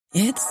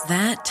It's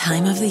that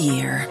time of the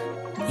year.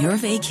 Your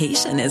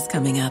vacation is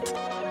coming up.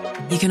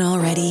 You can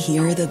already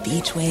hear the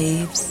beach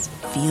waves,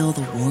 feel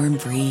the warm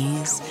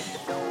breeze,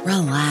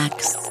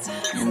 relax,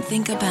 and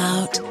think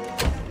about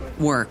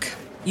work.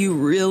 You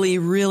really,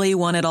 really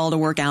want it all to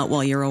work out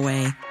while you're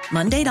away.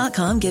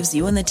 Monday.com gives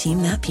you and the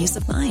team that peace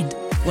of mind.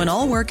 When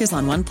all work is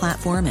on one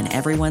platform and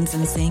everyone's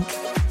in sync,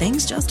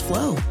 things just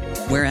flow.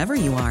 Wherever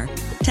you are,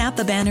 tap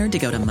the banner to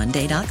go to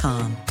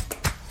Monday.com.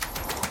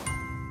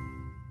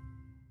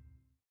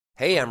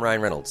 Hey, I'm Ryan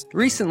Reynolds.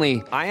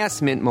 Recently, I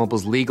asked Mint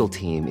Mobile's legal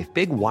team if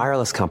big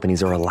wireless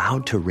companies are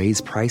allowed to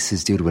raise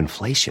prices due to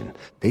inflation.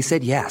 They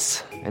said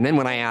yes. And then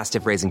when I asked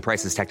if raising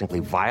prices technically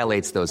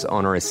violates those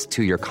onerous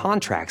two-year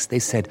contracts, they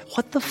said,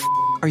 "What the f***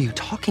 are you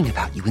talking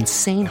about, you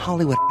insane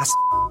Hollywood ass?"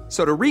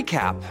 So to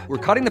recap, we're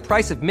cutting the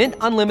price of Mint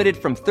Unlimited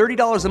from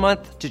 $30 a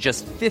month to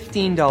just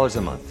 $15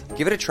 a month.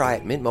 Give it a try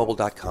at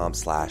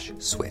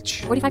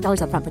mintmobile.com/switch.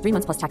 $45 up front for 3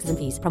 months plus taxes and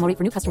fees. Promo rate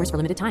for new customers for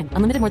limited time.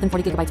 Unlimited more than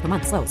 40 gigabytes per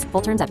month. Slows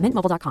full terms at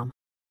mintmobile.com.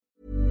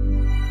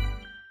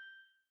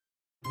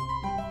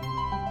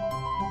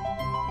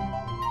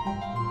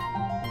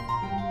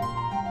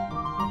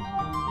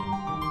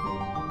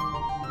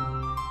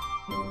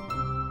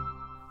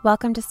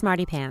 Welcome to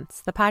Smarty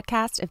Pants, the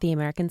podcast of the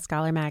American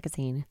Scholar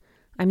magazine.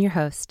 I'm your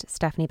host,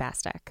 Stephanie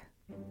Bastek.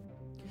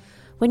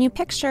 When you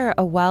picture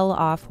a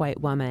well-off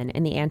white woman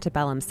in the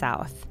antebellum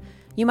South,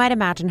 you might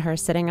imagine her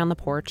sitting on the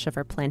porch of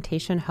her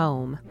plantation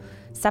home,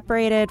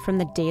 separated from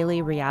the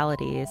daily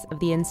realities of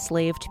the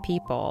enslaved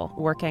people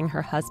working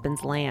her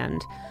husband's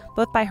land,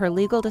 both by her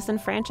legal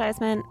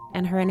disenfranchisement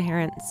and her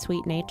inherent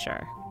sweet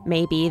nature.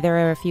 Maybe there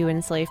are a few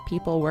enslaved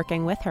people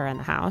working with her in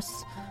the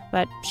house,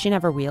 but she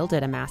never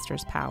wielded a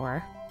master's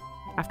power.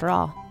 After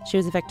all, she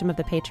was a victim of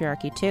the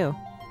patriarchy too.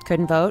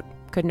 Couldn't vote,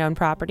 couldn't own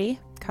property,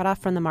 cut off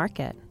from the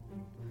market.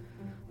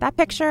 That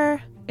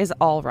picture is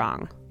all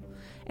wrong.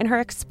 In her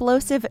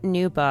explosive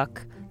new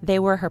book, They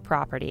Were Her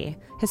Property,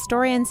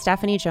 historian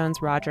Stephanie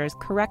Jones Rogers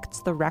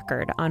corrects the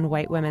record on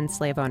white women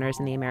slave owners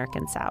in the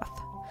American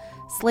South.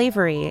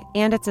 Slavery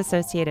and its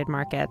associated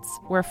markets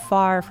were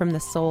far from the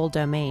sole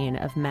domain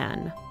of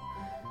men.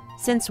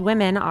 Since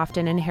women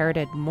often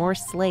inherited more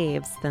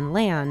slaves than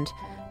land,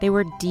 they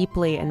were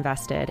deeply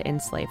invested in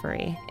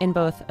slavery, in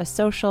both a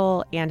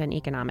social and an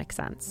economic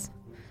sense.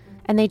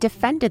 And they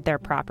defended their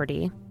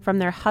property from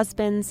their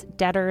husbands,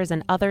 debtors,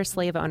 and other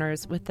slave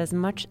owners with as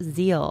much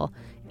zeal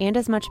and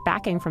as much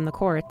backing from the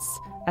courts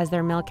as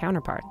their male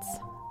counterparts.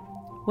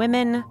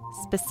 Women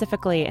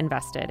specifically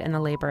invested in the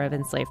labor of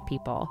enslaved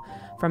people,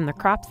 from the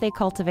crops they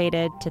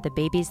cultivated to the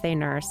babies they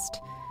nursed,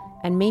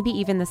 and maybe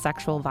even the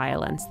sexual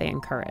violence they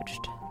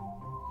encouraged.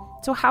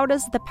 So how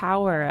does the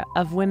power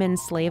of women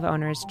slave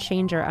owners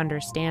change our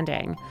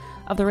understanding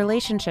of the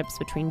relationships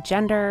between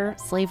gender,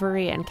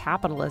 slavery, and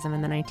capitalism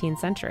in the 19th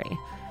century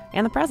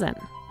and the present?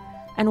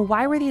 And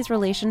why were these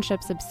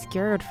relationships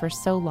obscured for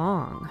so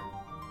long?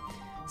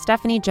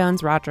 Stephanie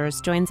Jones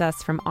Rogers joins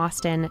us from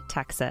Austin,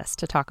 Texas,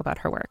 to talk about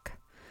her work.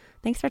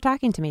 Thanks for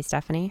talking to me,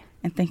 Stephanie.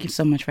 And thank you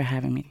so much for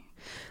having me.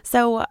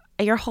 So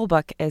your whole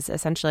book is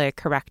essentially a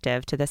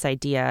corrective to this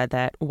idea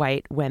that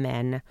white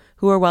women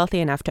who were wealthy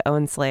enough to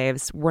own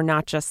slaves were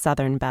not just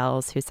Southern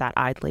belles who sat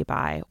idly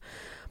by.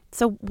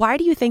 So why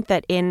do you think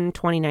that in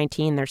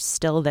 2019 there's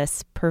still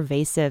this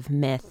pervasive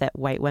myth that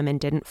white women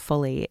didn't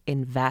fully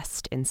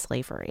invest in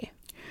slavery?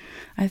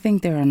 I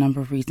think there are a number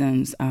of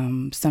reasons.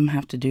 Some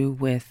have to do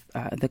with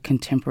the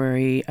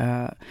contemporary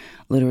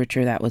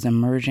literature that was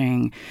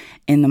emerging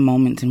in the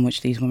moments in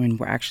which these women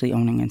were actually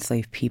owning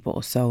enslaved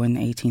people. So in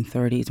the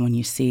 1830s, when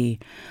you see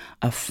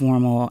a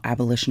formal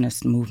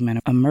abolitionist movement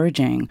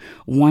emerging,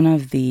 one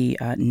of the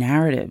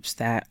narratives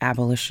that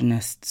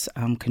abolitionists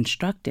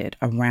constructed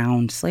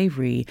around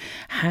slavery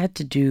had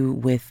to do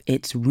with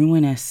its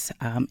ruinous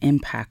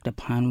impact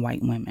upon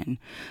white women.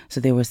 So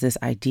there was this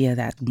idea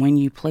that when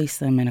you place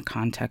them in a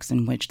context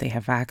in which they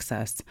have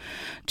access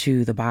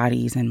to the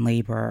bodies and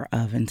labor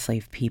of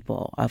enslaved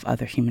people, of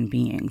other human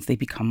beings, they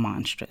become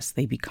monstrous.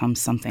 They become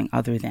something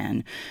other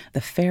than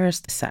the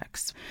fairest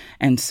sex.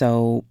 And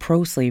so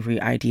pro-slavery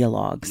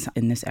ideologues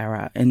in this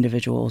era,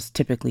 individuals,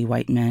 typically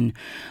white men,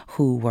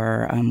 who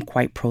were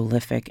quite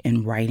prolific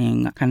in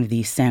writing kind of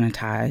these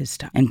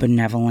sanitized and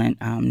benevolent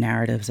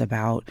narratives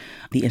about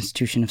the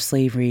institution of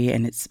slavery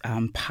and its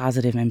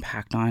positive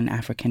impact on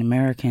African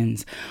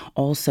Americans,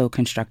 also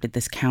constructed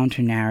this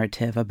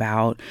counter-narrative about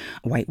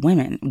white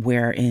women,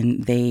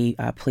 wherein they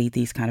played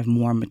these kind of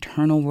more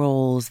maternal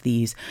roles,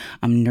 these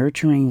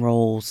nurturing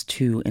roles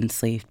to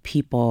enslaved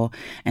people.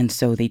 And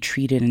so they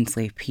treated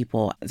enslaved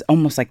people as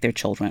almost like their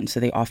children. So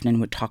they often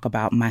would talk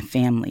about my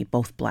family,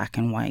 both black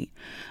and white.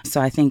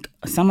 So I think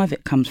some of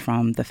it comes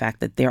from the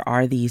fact that there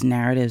are these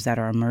narratives that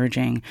are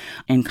emerging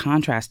in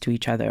contrast to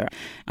each other.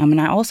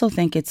 And I also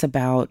think it's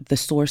about the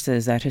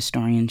sources that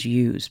historians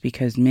use,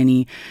 because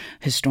many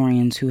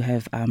historians who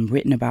have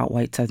written about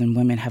white Southern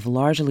women have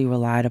largely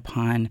relied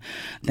upon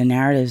the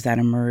narratives that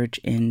emerge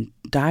in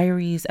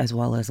diaries as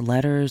well as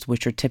letters,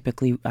 which are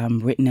typically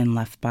written and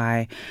left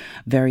by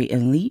very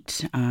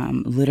elite,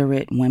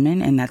 literate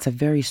women. And that's a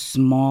very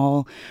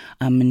small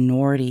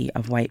minority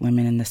of white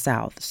women in the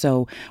South.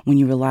 So when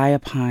you rely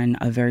upon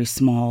a very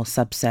small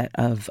subset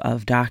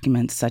of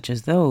documents such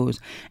as those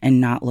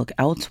and not look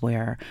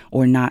elsewhere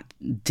or not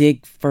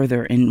dig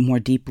further and more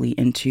deeply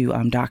into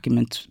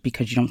documents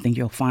because you don't think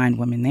you'll find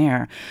women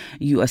there,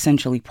 you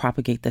essentially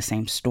propagate the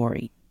same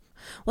story.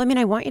 Well, I mean,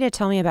 I want you to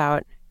tell me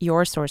about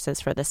your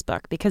sources for this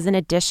book, because in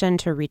addition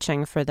to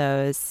reaching for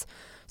those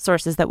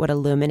sources that would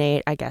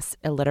illuminate, I guess,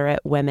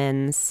 illiterate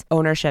women's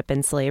ownership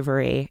in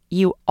slavery,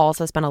 you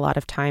also spent a lot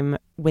of time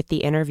with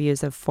the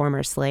interviews of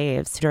former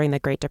slaves during the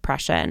Great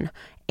Depression.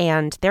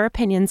 And their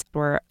opinions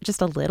were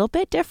just a little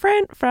bit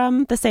different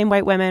from the same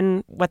white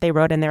women, what they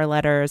wrote in their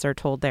letters or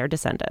told their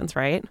descendants,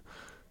 right?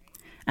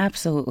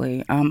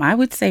 Absolutely. I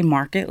would say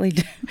markedly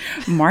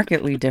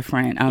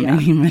different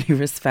in many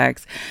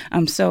respects.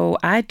 So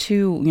I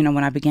too,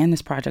 when I began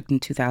this project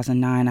in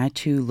 2009, I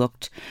too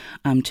looked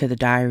to the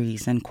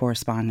diaries and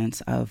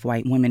correspondence of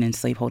white women in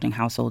slaveholding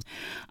households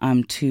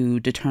to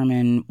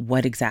determine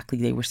what exactly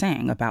they were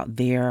saying about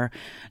their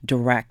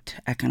direct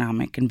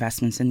economic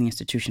investments in the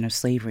institution of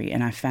slavery.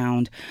 And I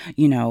found,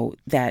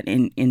 that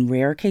in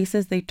rare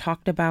cases, they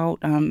talked about,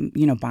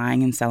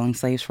 buying and selling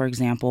slaves, for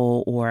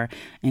example, or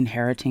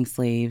inheriting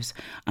slaves.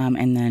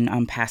 And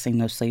then passing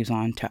those slaves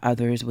on to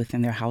others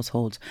within their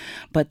households.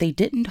 But they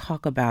didn't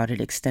talk about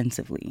it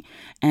extensively.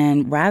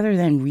 And rather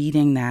than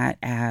reading that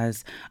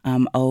as,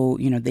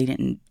 they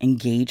didn't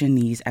engage in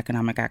these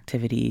economic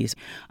activities,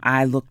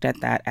 I looked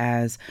at that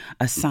as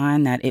a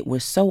sign that it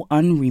was so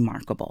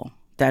unremarkable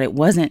that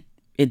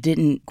it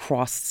didn't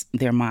cross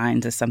their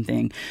minds as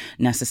something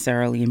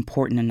necessarily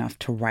important enough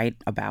to write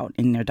about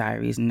in their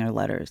diaries and their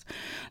letters.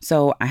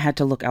 So I had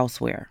to look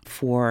elsewhere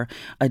for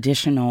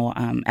additional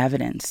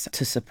evidence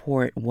to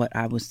support what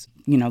I was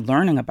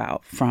learning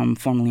about from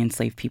formerly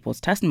enslaved people's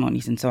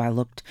testimonies. And so I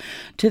looked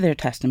to their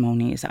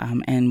testimonies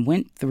and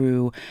went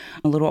through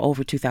a little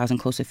over 2,000,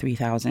 close to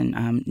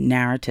 3,000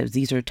 narratives.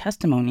 These are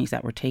testimonies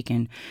that were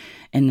taken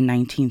in the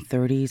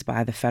 1930s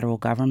by the federal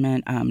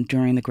government.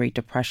 During the Great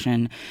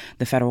Depression,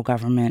 the federal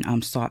government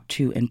sought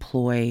to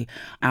employ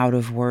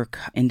out-of-work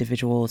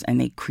individuals, and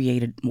they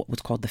created what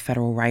was called the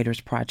Federal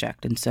Writers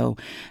Project. And so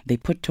they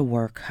put to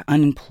work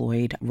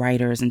unemployed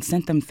writers and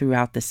sent them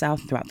throughout the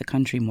South, throughout the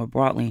country more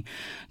broadly,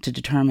 to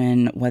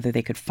determine whether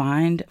they could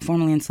find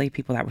formerly enslaved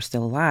people that were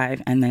still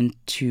alive, and then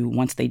to,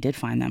 once they did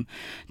find them,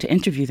 to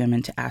interview them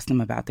and to ask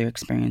them about their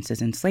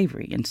experiences in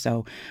slavery. And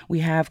so we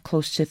have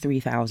close to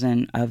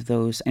 3,000 of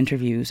those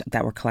interviews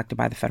that were collected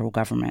by the federal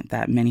government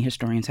that many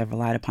historians have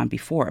relied upon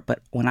before. But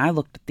when I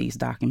looked at these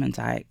documents,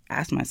 I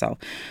asked myself,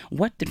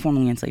 what did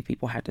formerly enslaved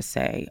people have to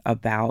say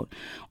about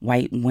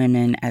white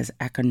women as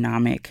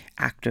economic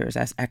actors,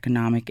 as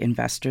economic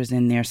investors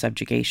in their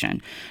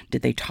subjugation?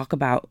 Did they talk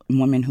about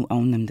women who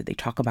owned them? Did they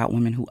talk about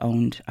women who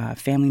owned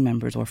family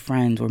members or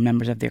friends or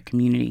members of their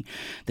community?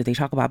 Did they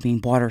talk about being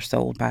bought or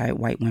sold by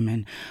white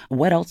women?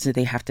 What else did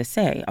they have to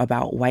say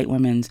about white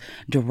women's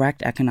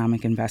direct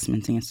economic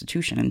investments in the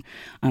institution?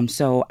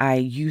 So I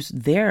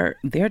used their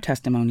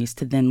testimonies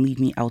to then lead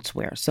me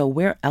elsewhere. So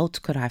where else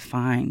could I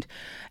find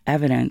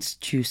evidence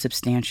to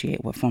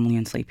substantiate what formerly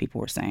enslaved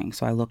people were saying?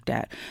 So I looked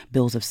at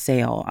bills of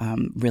sale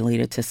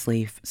related to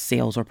slave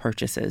sales or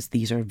purchases.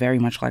 These are very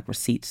much like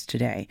receipts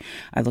today.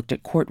 I looked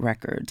at court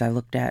records. I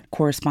looked at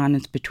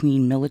correspondence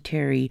between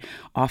military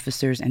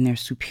officers and their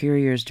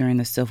superiors during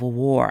the Civil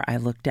War. I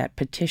looked at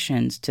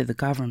petitions to the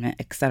government,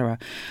 etc.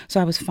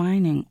 So I was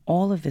finding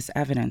all of this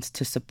evidence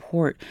to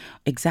support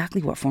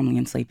exactly what formerly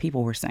enslaved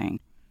people were saying.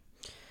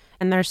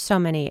 And there's so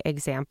many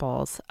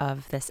examples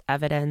of this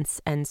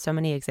evidence and so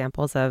many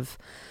examples of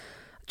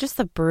just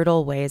the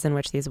brutal ways in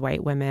which these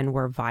white women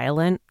were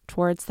violent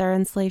towards their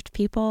enslaved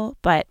people.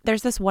 But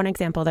there's this one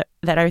example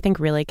that I think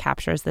really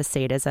captures the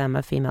sadism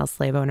of female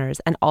slave owners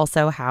and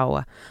also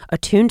how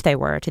attuned they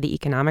were to the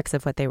economics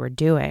of what they were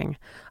doing.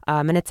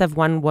 And it's of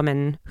one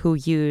woman who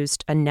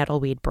used a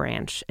nettleweed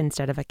branch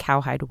instead of a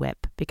cowhide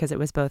whip because it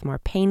was both more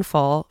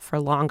painful for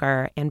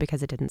longer and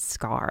because it didn't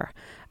scar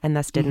and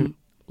thus didn't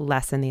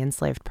lessen the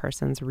enslaved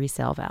person's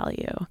resale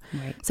value.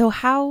 Right. So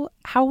how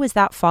was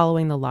that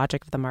following the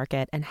logic of the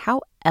market, and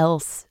how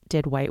else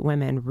did white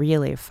women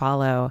really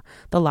follow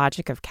the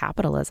logic of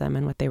capitalism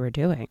and what they were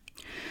doing?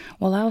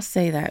 Well, I'll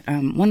say that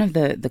one of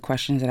the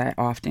questions that I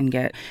often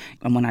get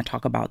when I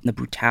talk about the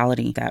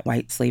brutality that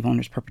white slave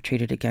owners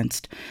perpetrated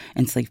against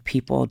enslaved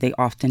people, they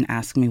often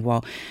ask me,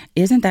 well,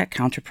 isn't that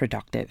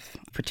counterproductive,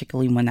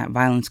 particularly when that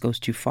violence goes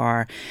too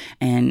far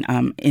and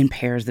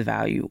impairs the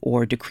value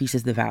or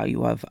decreases the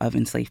value of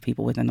enslaved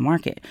people within the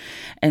market?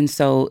 And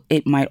so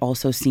it might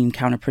also seem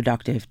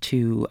counterproductive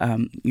to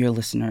your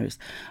listeners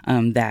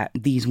that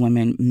these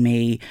women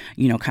may,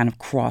 kind of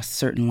cross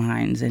certain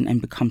lines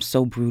and become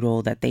so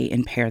brutal that they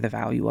impair the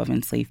value of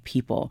enslaved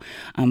people.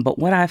 But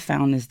what I've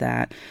found is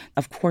that,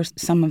 of course,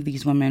 some of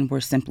these women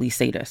were simply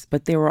sadists,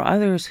 but there were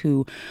others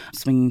who,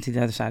 swinging to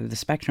the other side of the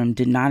spectrum,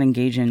 did not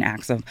engage in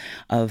acts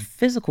of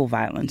physical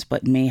violence,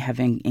 but may have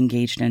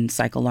engaged in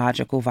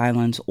psychological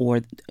violence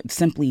or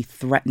simply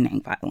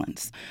threatening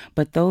violence.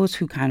 But those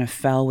who kind of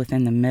fell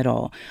within the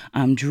middle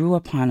drew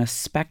upon a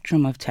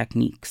spectrum of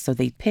techniques. So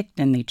they picked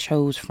and they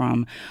chose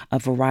from a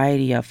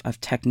variety of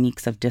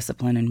techniques of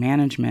discipline and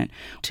management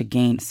to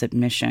gain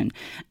submission.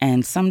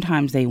 And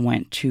sometimes they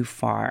went too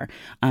far.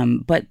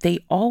 But they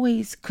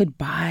always could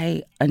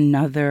buy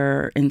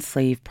another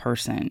enslaved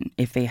person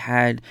if they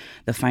had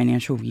the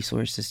financial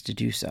resources to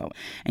do so.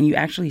 And you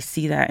actually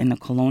see that in the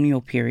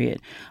colonial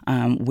period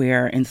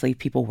where enslaved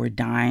people were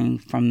dying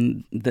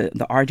from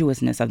the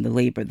arduousness of the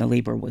labor. The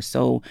labor was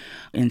so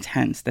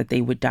intense that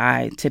they would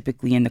die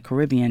typically in the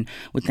Caribbean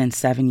within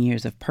 7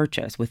 years of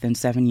purchase, within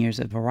 7 years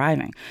of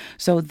arriving.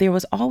 So there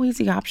was always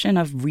the option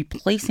of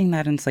replacing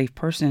that enslaved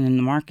person in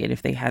the market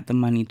if they had the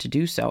money to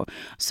do so.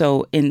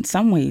 So in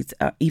some ways,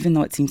 even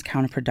though it seems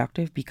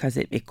counterproductive because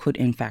it could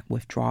in fact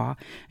withdraw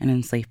an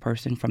enslaved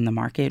person from the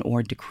market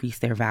or decrease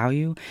their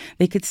value,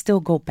 they could still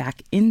go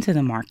back into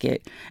the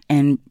market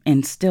and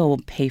still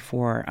pay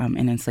for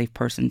an enslaved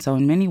person. So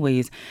in many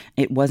ways,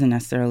 it wasn't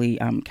necessarily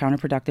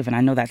counterproductive. And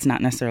I know that's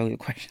not necessarily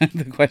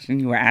the question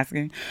you were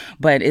asking,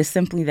 but it's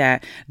simply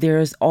that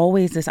there's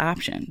always this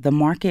option. The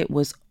market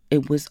was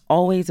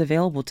always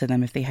available to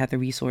them if they had the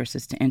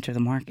resources to enter the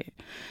market.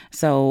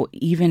 So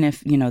even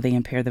if, they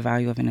impair the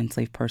value of an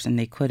enslaved person,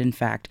 they could in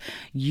fact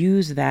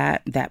use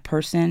that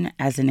person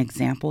as an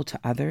example to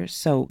others.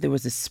 So there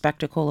was a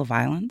spectacle of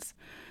violence.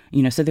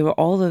 So there were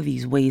all of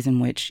these ways in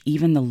which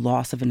even the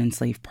loss of an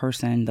enslaved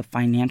person, the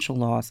financial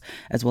loss,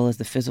 as well as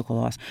the physical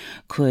loss,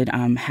 could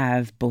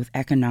have both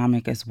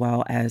economic as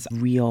well as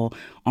real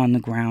on the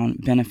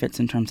ground benefits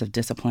in terms of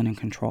discipline and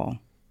control.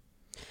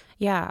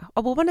 Yeah.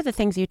 Well, one of the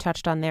things you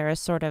touched on there is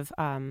sort of,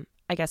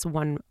 I guess,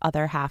 one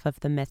other half of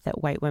the myth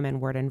that white women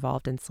weren't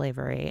involved in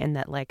slavery and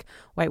that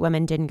white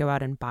women didn't go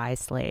out and buy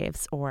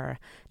slaves or,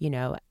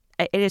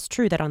 it is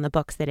true that on the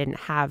books they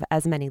didn't have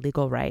as many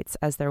legal rights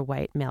as their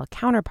white male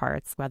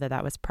counterparts, whether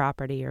that was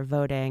property or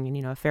voting.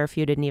 And, a fair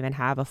few didn't even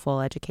have a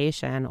full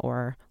education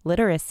or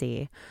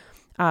literacy.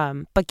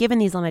 But given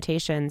these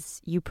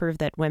limitations, you prove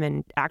that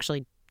women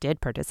actually did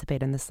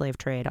participate in the slave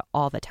trade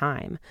all the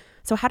time.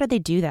 So how did they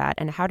do that?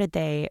 And how did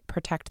they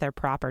protect their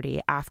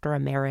property after a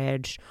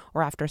marriage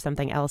or after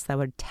something else that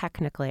would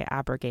technically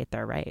abrogate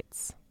their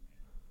rights?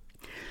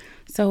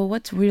 So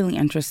what's really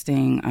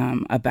interesting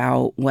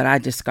about what I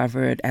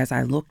discovered as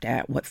I looked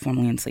at what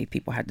formerly enslaved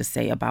people had to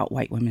say about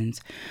white women's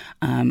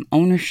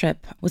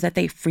ownership was that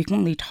they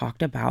frequently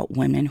talked about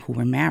women who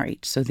were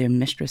married. So their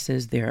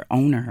mistresses, their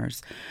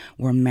owners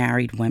were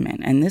married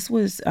women. And this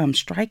was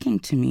striking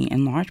to me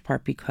in large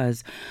part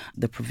because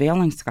the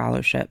prevailing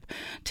scholarship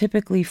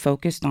typically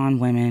focused on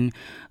women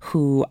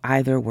who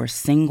either were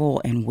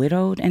single and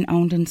widowed and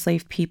owned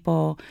enslaved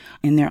people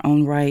in their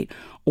own right,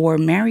 or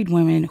married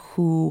women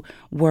who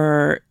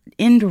were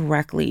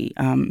indirectly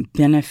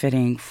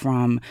benefiting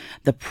from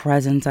the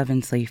presence of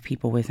enslaved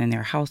people within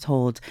their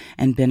households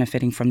and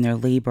benefiting from their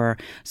labor.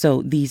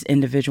 So these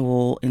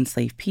individual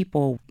enslaved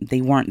people, they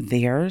weren't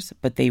theirs,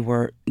 but they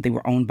were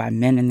owned by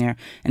men in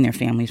their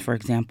families, for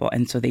example,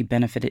 and so they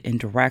benefited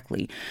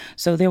indirectly.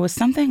 So there was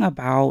something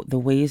about the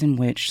ways in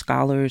which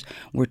scholars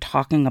were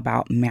talking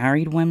about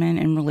married women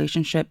in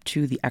relationship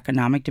to the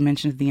economic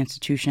dimension of the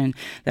institution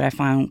that I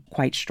found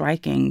quite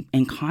striking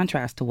in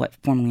contrast to what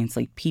formerly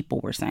enslaved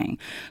people were saying.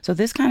 So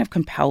this kind of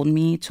compelled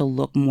me to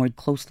look more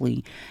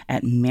closely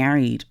at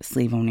married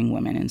slave-owning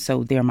women. And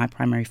so they're my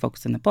primary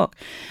focus in the book.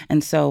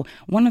 And so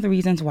one of the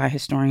reasons why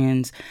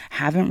historians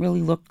haven't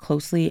really looked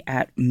closely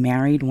at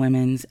married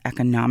women's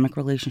economic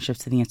relationships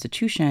to the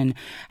institution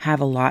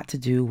have a lot to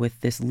do with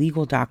this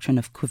legal doctrine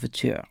of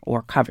couverture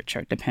or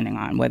coverture, depending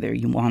on whether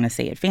you want to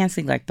say it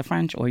fancy like the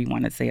French or you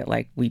want to say it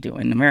like we do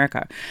in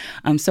America.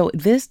 So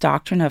this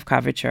doctrine of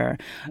coverture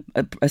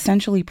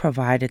essentially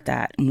provided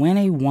that when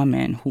a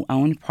woman who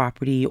owned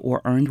property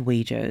or earned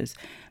wages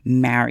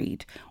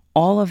married,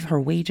 all of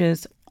her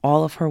wages,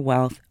 all of her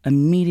wealth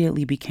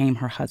immediately became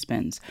her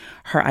husband's.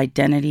 Her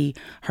identity,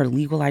 her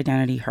legal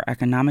identity, her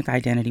economic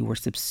identity were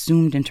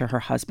subsumed into her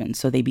husband.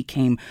 So they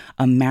became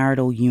a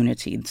marital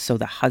unity. So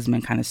the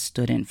husband kind of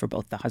stood in for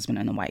both the husband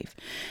and the wife.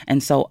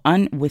 And so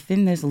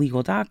within this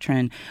legal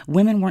doctrine,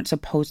 women weren't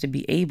supposed to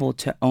be able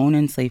to own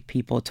enslaved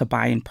people, to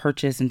buy and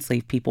purchase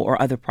enslaved people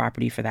or other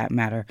property for that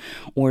matter,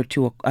 or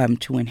to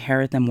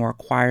inherit them or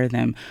acquire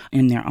them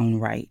in their own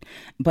right.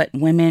 But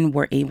women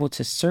were able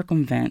to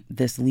circumvent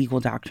this legal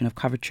doctrine of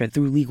coverture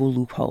through legal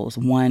loopholes loopholes.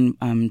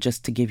 One,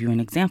 just to give you an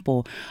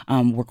example,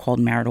 were called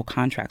marital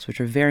contracts,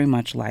 which are very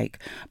much like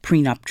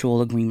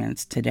prenuptial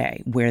agreements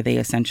today, where they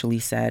essentially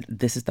said,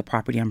 this is the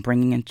property I'm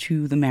bringing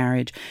into the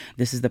marriage.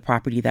 This is the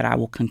property that I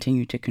will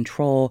continue to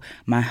control.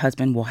 My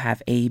husband will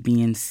have A,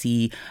 B, and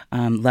C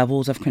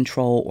levels of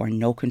control or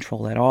no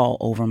control at all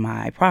over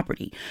my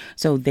property.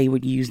 So they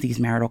would use these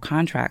marital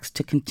contracts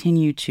to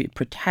continue to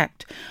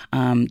protect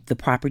the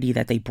property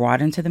that they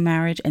brought into the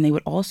marriage. And they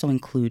would also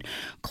include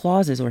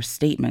clauses or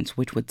statements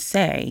which would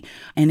say,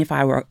 and if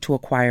I were to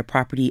acquire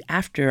property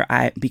after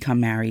I become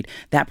married,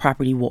 that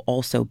property will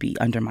also be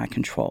under my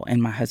control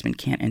and my husband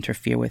can't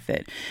interfere with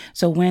it.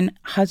 So when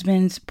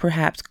husbands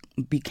perhaps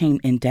became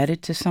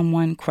indebted to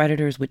someone,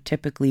 creditors would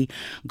typically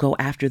go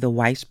after the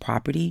wife's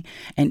property.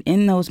 And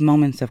in those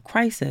moments of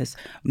crisis,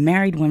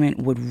 married women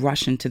would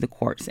rush into the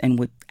courts and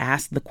would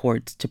ask the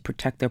courts to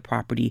protect their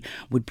property,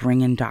 would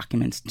bring in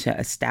documents to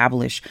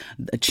establish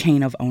a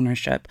chain of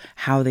ownership,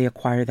 how they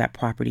acquire that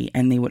property.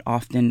 And they would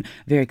often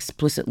very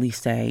explicitly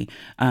say,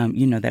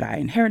 that I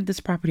inherited this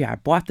property, I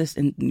bought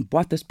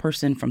this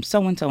person from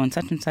so-and-so and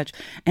such.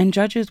 And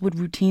judges would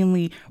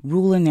routinely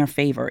rule in their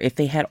favor if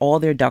they had all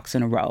their ducks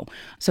in a row.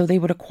 So they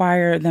would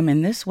acquire them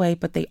in this way,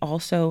 but they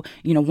also,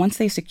 once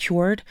they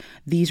secured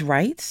these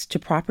rights to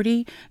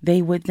property,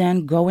 they would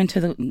then go into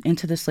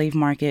the slave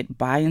market,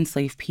 buy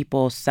enslaved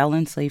people, sell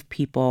enslaved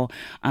people,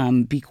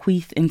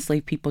 bequeath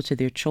enslaved people to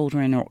their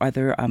children or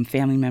other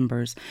family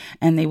members.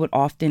 And they would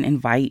often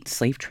invite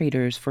slave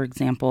traders, for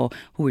example,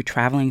 who were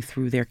traveling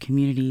through their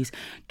communities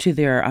to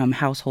their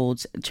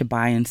households to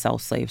buy and sell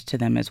slaves to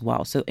them as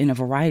well. So in a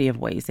variety of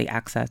ways, they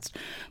accessed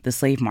the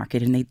slave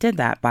market. And they did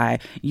that by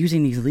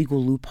using these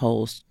legal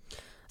loopholes.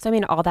 So,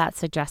 all that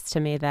suggests to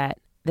me that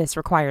this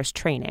requires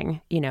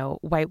training.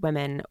 White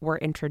women were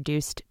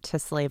introduced to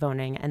slave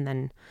owning and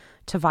then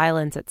to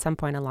violence at some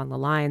point along the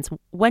lines.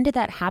 When did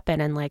that happen?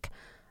 And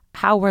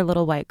how were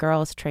little white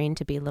girls trained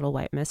to be little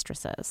white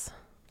mistresses?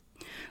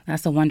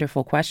 That's a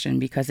wonderful question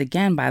because,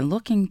 again, by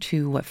looking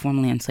to what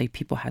formerly enslaved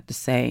people had to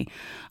say,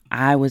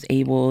 I was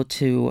able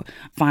to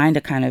find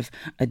a kind of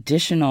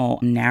additional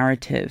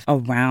narrative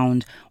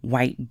around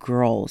white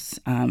girls'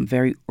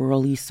 very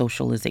early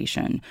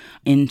socialization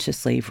into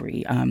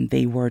slavery.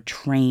 They were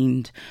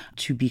trained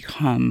to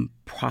become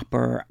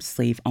proper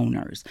slave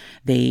owners.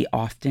 They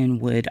often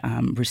would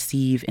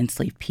receive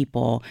enslaved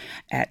people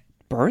at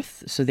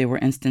birth. So there were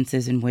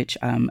instances in which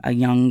a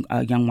young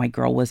white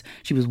girl was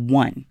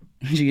one.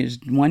 She is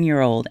 1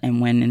 year old,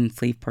 and when an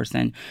enslaved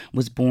person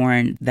was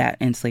born, that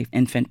enslaved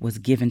infant was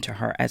given to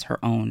her as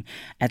her own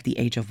at the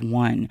age of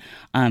 1.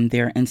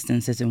 There are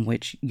instances in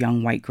which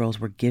young white girls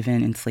were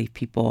given enslaved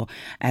people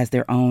as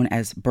their own,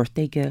 as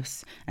birthday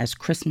gifts, as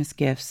Christmas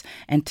gifts,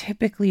 and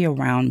typically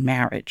around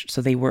marriage.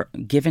 So they were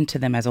given to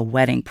them as a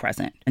wedding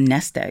present, a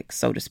nest egg,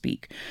 so to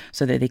speak,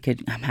 so that they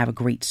could have a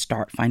great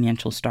start,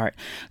 financial start.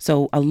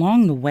 So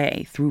along the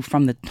way,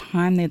 from the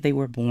time that they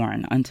were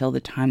born until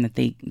the time that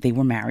they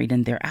were married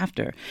and thereafter,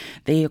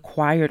 they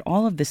acquired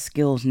all of the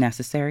skills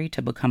necessary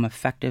to become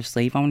effective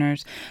slave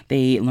owners.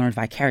 They learned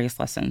vicarious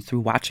lessons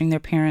through watching their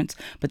parents,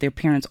 but their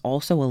parents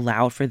also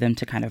allowed for them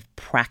to kind of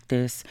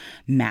practice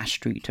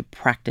mastery, to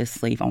practice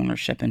slave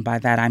ownership. And by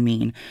that, I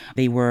mean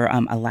they were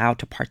allowed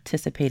to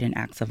participate in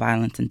acts of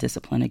violence and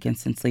discipline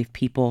against enslaved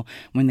people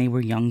when they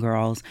were young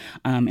girls.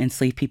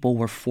 Enslaved people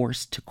were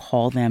forced to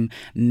call them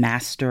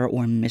master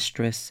or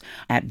mistress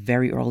at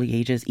very early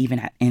ages,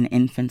 even in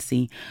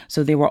infancy.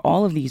 So there were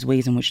all of these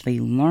ways in which they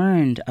learned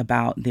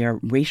about their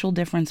racial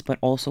difference, but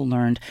also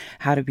learned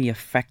how to be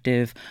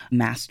effective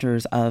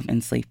masters of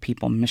enslaved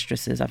people,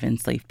 mistresses of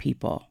enslaved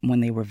people when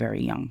they were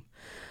very young.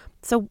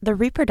 So the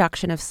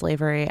reproduction of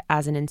slavery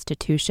as an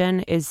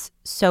institution is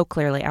so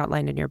clearly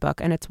outlined in your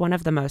book, and it's one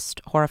of the most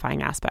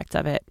horrifying aspects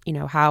of it.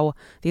 How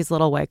these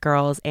little white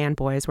girls and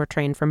boys were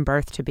trained from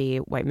birth to be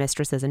white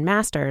mistresses and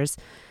masters,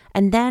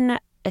 and then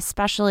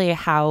especially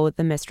how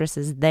the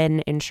mistresses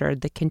then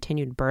ensured the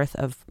continued birth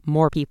of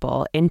more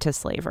people into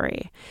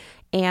slavery.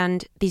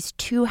 And these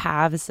two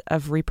halves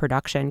of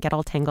reproduction get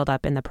all tangled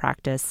up in the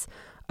practice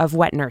of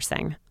wet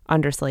nursing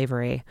under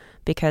slavery,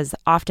 because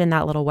often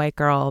that little white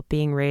girl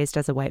being raised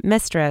as a white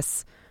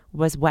mistress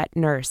was wet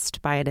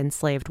nursed by an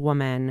enslaved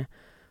woman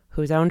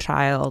whose own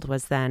child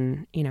was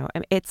then,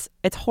 it's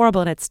horrible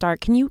and it's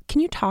stark. Can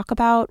you talk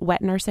about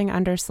wet nursing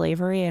under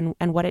slavery and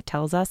what it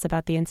tells us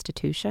about the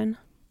institution?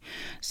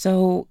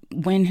 So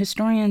when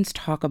historians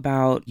talk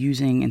about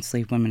using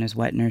enslaved women as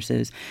wet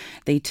nurses,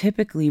 they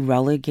typically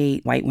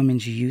relegate white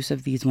women's use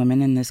of these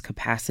women in this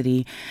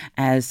capacity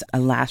as a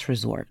last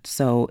resort.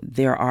 So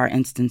there are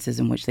instances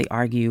in which they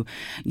argue,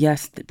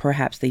 yes,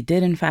 perhaps they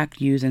did in fact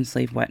use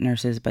enslaved wet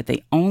nurses, but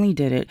they only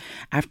did it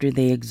after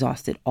they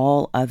exhausted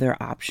all other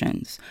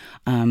options.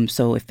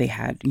 So if they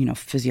had,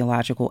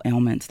 physiological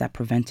ailments that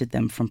prevented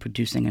them from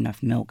producing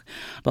enough milk.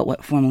 But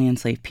what formerly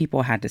enslaved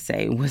people had to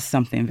say was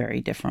something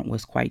very different,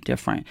 was quite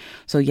different.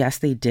 So yes,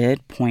 they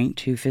did point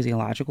to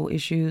physiological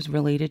issues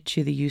related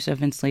to the use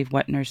of enslaved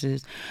wet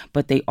nurses,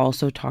 but they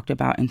also talked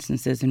about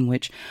instances in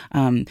which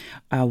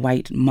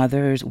white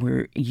mothers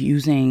were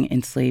using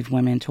enslaved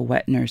women to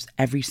wet nurse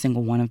every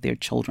single one of their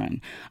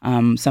children,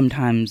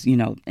 sometimes,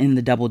 in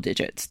the double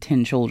digits,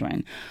 10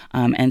 children.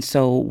 And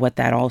so what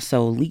that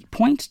also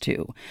points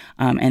to,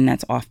 and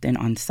that's often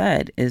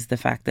unsaid, is the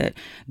fact that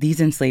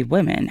these enslaved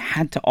women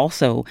had to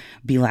also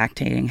be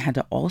lactating, had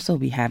to also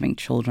be having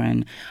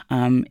children,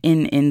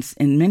 in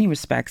many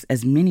respects,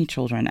 as many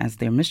children as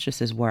their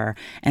mistresses were,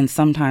 and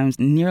sometimes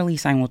nearly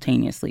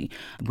simultaneously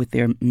with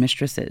their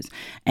mistresses.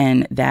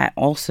 And that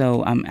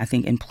also, I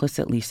think,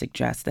 implicitly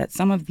suggests that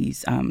some of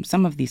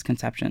these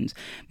conceptions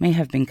may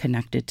have been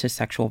connected to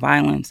sexual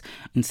violence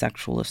and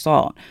sexual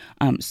assault.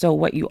 So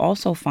what you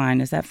also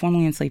find is that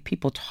formerly enslaved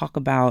people talk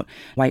about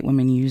white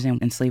women using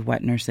enslaved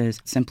wet nurses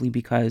simply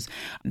because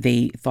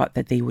they thought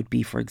that they would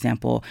be, for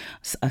example,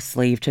 a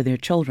slave to their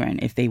children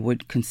if they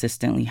would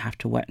consistently have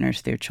to wet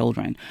nurse their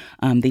children.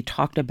 They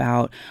talked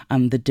about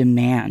the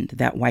demand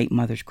that white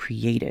mothers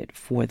created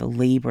for the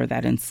labor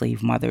that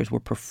enslaved mothers were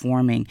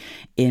performing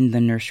in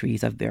the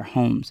nurseries of their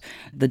homes.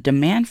 The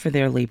demand for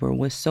their labor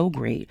was so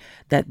great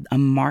that a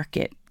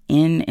market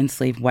in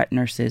enslaved wet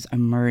nurses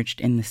emerged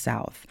in the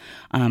South,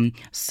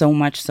 so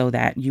much so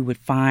that you would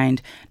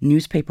find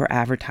newspaper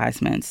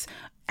advertisements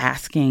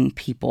asking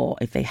people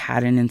if they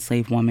had an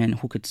enslaved woman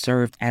who could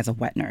serve as a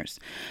wet nurse.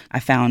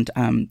 I found,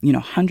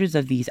 hundreds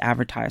of these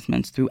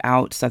advertisements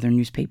throughout Southern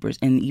newspapers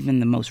and even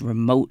the most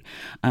remote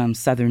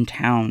Southern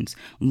towns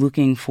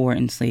looking for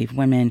enslaved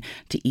women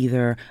to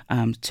either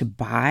to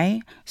buy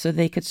so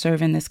they could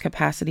serve in this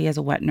capacity as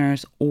a wet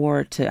nurse,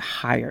 or to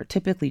hire,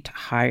 typically to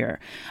hire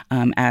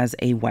as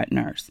a wet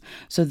nurse.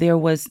 So there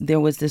was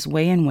this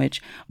way in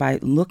which, by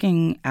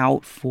looking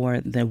out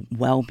for the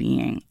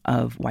well-being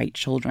of white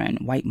children,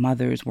 white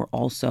mothers were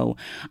also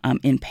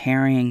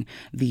impairing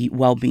the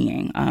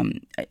well-being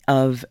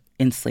of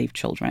enslaved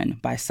children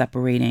by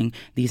separating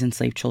these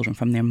enslaved children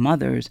from their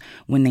mothers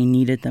when they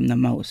needed them the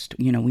most.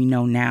 We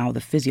know now the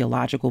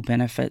physiological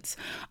benefits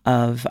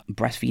of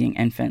breastfeeding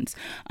infants,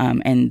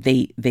 and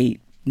they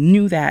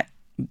knew that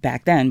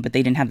back then, but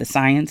they didn't have the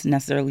science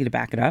necessarily to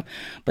back it up.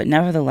 But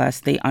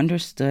nevertheless, they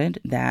understood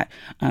that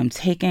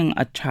taking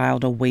a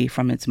child away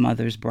from its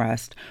mother's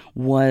breast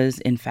was,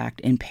 in fact,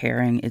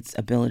 impairing its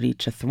ability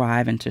to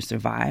thrive and to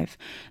survive.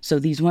 So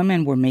these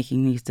women were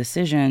making these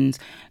decisions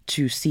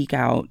to seek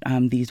out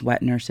these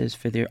wet nurses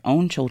for their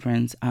own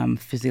children's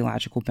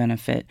physiological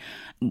benefit,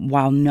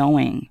 while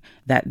knowing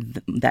that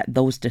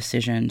those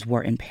decisions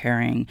were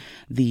impairing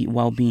the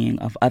well-being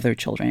of other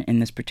children, in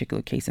this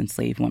particular case,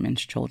 enslaved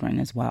women's children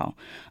as well.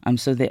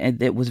 So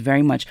that it was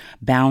very much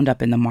bound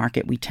up in the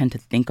market. We tend to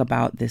think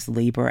about this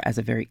labor as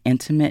a very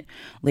intimate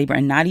labor,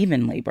 and not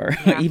even labor,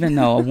 even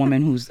though a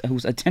woman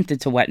who's attempted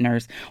to wet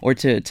nurse or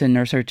to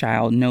nurse her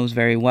child knows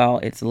very well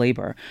it's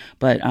labor.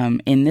 But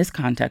in this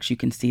context, you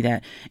can see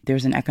that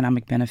there's an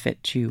economic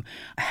benefit to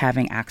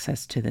having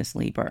access to this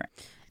labor.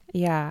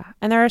 Yeah.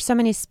 And there are so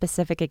many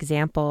specific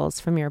examples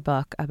from your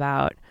book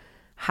about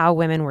how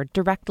women were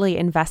directly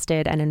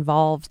invested and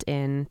involved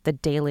in the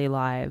daily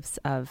lives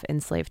of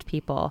enslaved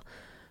people.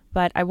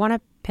 But I want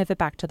to pivot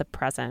back to the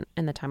present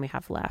in the time we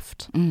have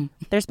left.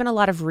 There's been a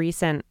lot of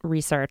recent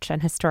research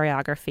and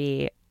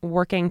historiography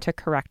working to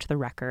correct the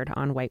record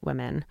on white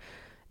women.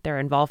 Their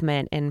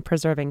involvement in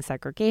preserving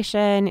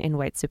segregation, in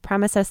white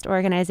supremacist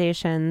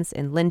organizations,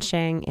 in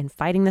lynching, in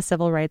fighting the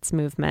civil rights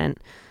movement,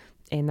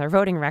 in their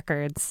voting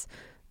records.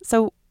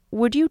 So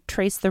would you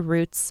trace the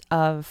roots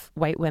of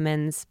white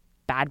women's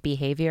bad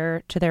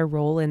behavior to their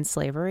role in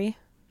slavery?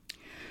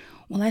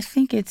 Well, I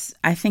think it's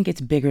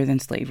bigger than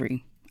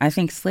slavery. I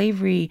think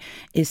slavery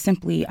is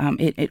simply,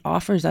 it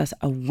offers us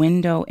a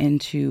window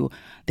into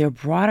their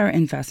broader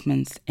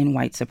investments in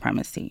white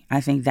supremacy. I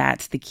think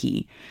that's the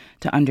key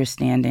to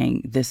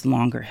understanding this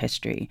longer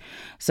history.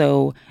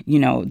 So,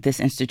 this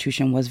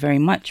institution was very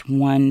much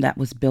one that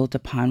was built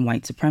upon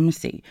white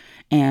supremacy.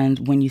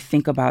 And when you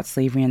think about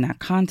slavery in that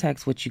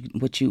context, what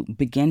you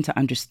begin to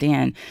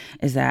understand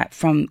is that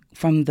from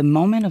the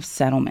moment of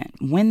settlement,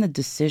 when the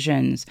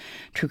decisions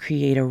to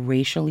create a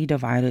racially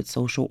divided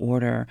social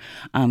order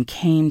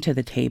came to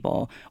the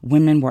table,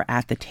 women were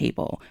at the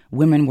table.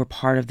 Women were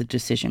part of the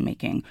decision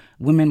making.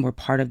 Women were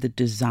part of the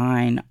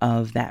design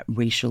of that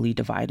racially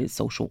divided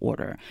social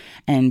order.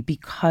 And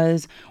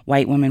because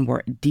white women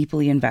were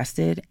deeply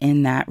invested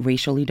in that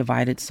racially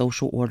divided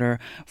social order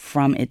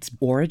from its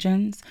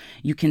origins,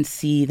 you can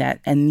see that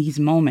in these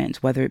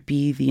moments, whether it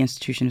be the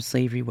institution of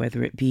slavery,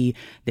 whether it be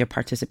their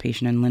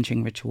participation in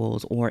lynching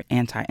rituals or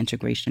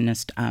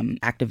anti-integrationist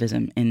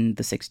activism in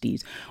the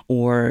 60s,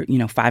 or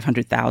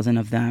 500,000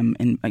 of them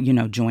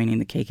joining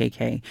the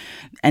KKK.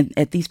 And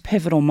at these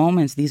pivotal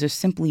moments, these are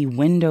simply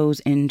windows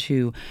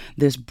into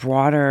this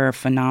broader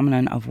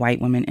phenomenon of white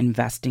women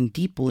investing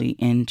deeply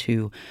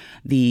into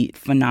the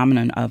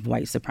phenomenon of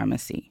white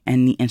supremacy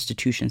and the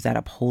institutions that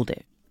uphold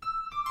it.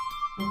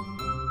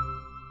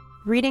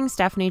 Reading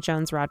Stephanie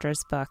Jones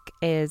Rogers' book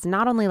is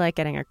not only like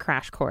getting a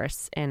crash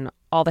course in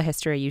all the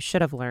history you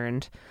should have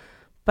learned,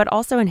 but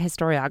also in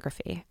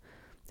historiography.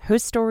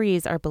 Whose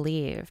stories are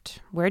believed?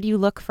 Where do you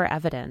look for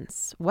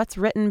evidence? What's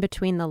written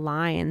between the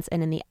lines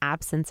and in the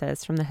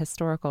absences from the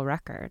historical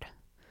record?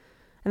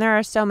 And there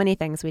are so many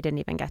things we didn't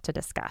even get to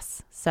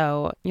discuss,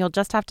 so you'll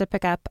just have to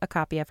pick up a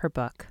copy of her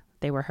book,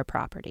 They Were Her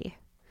Property.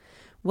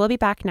 We'll be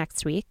back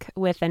next week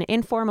with an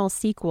informal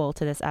sequel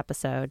to this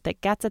episode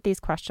that gets at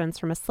these questions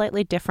from a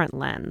slightly different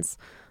lens,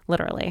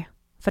 literally,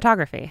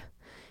 photography,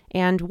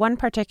 and one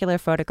particular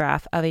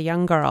photograph of a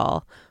young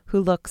girl who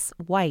looks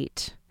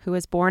white, who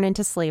was born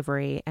into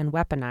slavery and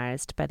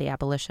weaponized by the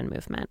abolition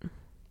movement.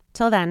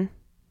 Till then,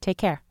 take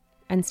care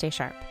and stay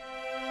sharp.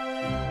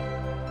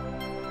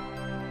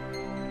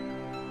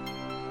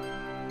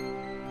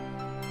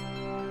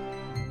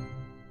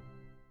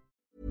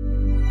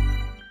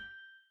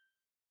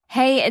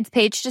 Hey, it's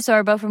Paige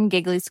DeSorbo from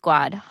Giggly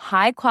Squad.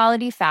 High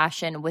quality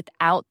fashion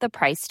without the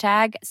price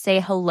tag. Say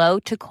hello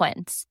to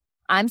Quince.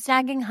 I'm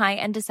snagging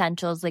high-end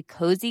essentials like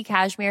cozy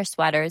cashmere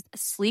sweaters,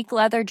 sleek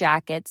leather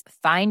jackets,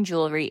 fine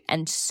jewelry,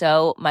 and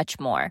so much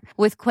more.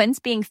 With Quince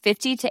being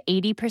 50 to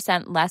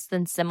 80% less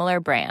than similar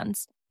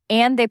brands.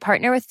 And they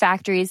partner with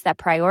factories that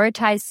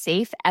prioritize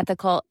safe,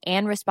 ethical,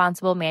 and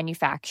responsible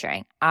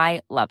manufacturing.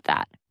 I love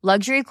that.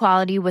 Luxury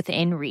quality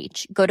within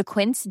reach. Go to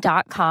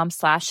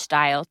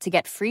quince.com/style to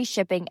get free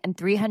shipping and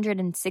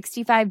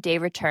 365-day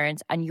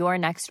returns on your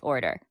next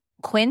order.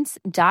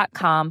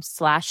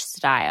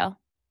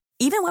 Quince.com/style.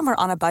 Even when we're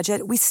on a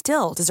budget, we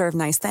still deserve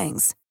nice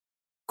things.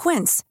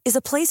 Quince is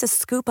a place to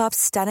scoop up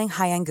stunning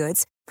high-end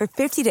goods for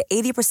 50 to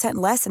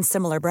 80% less than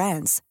similar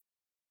brands.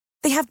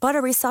 They have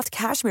buttery soft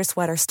cashmere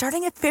sweaters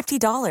starting at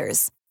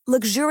 $50,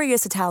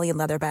 luxurious Italian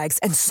leather bags,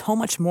 and so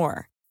much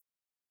more.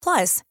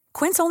 Plus,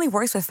 Quince only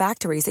works with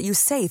factories that use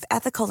safe,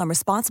 ethical, and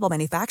responsible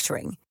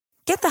manufacturing.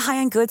 Get the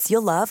high-end goods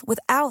you'll love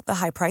without the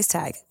high price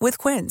tag with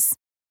Quince.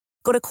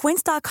 Go to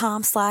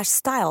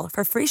quince.com/style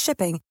for free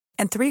shipping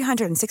and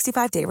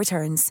 365-day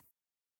returns.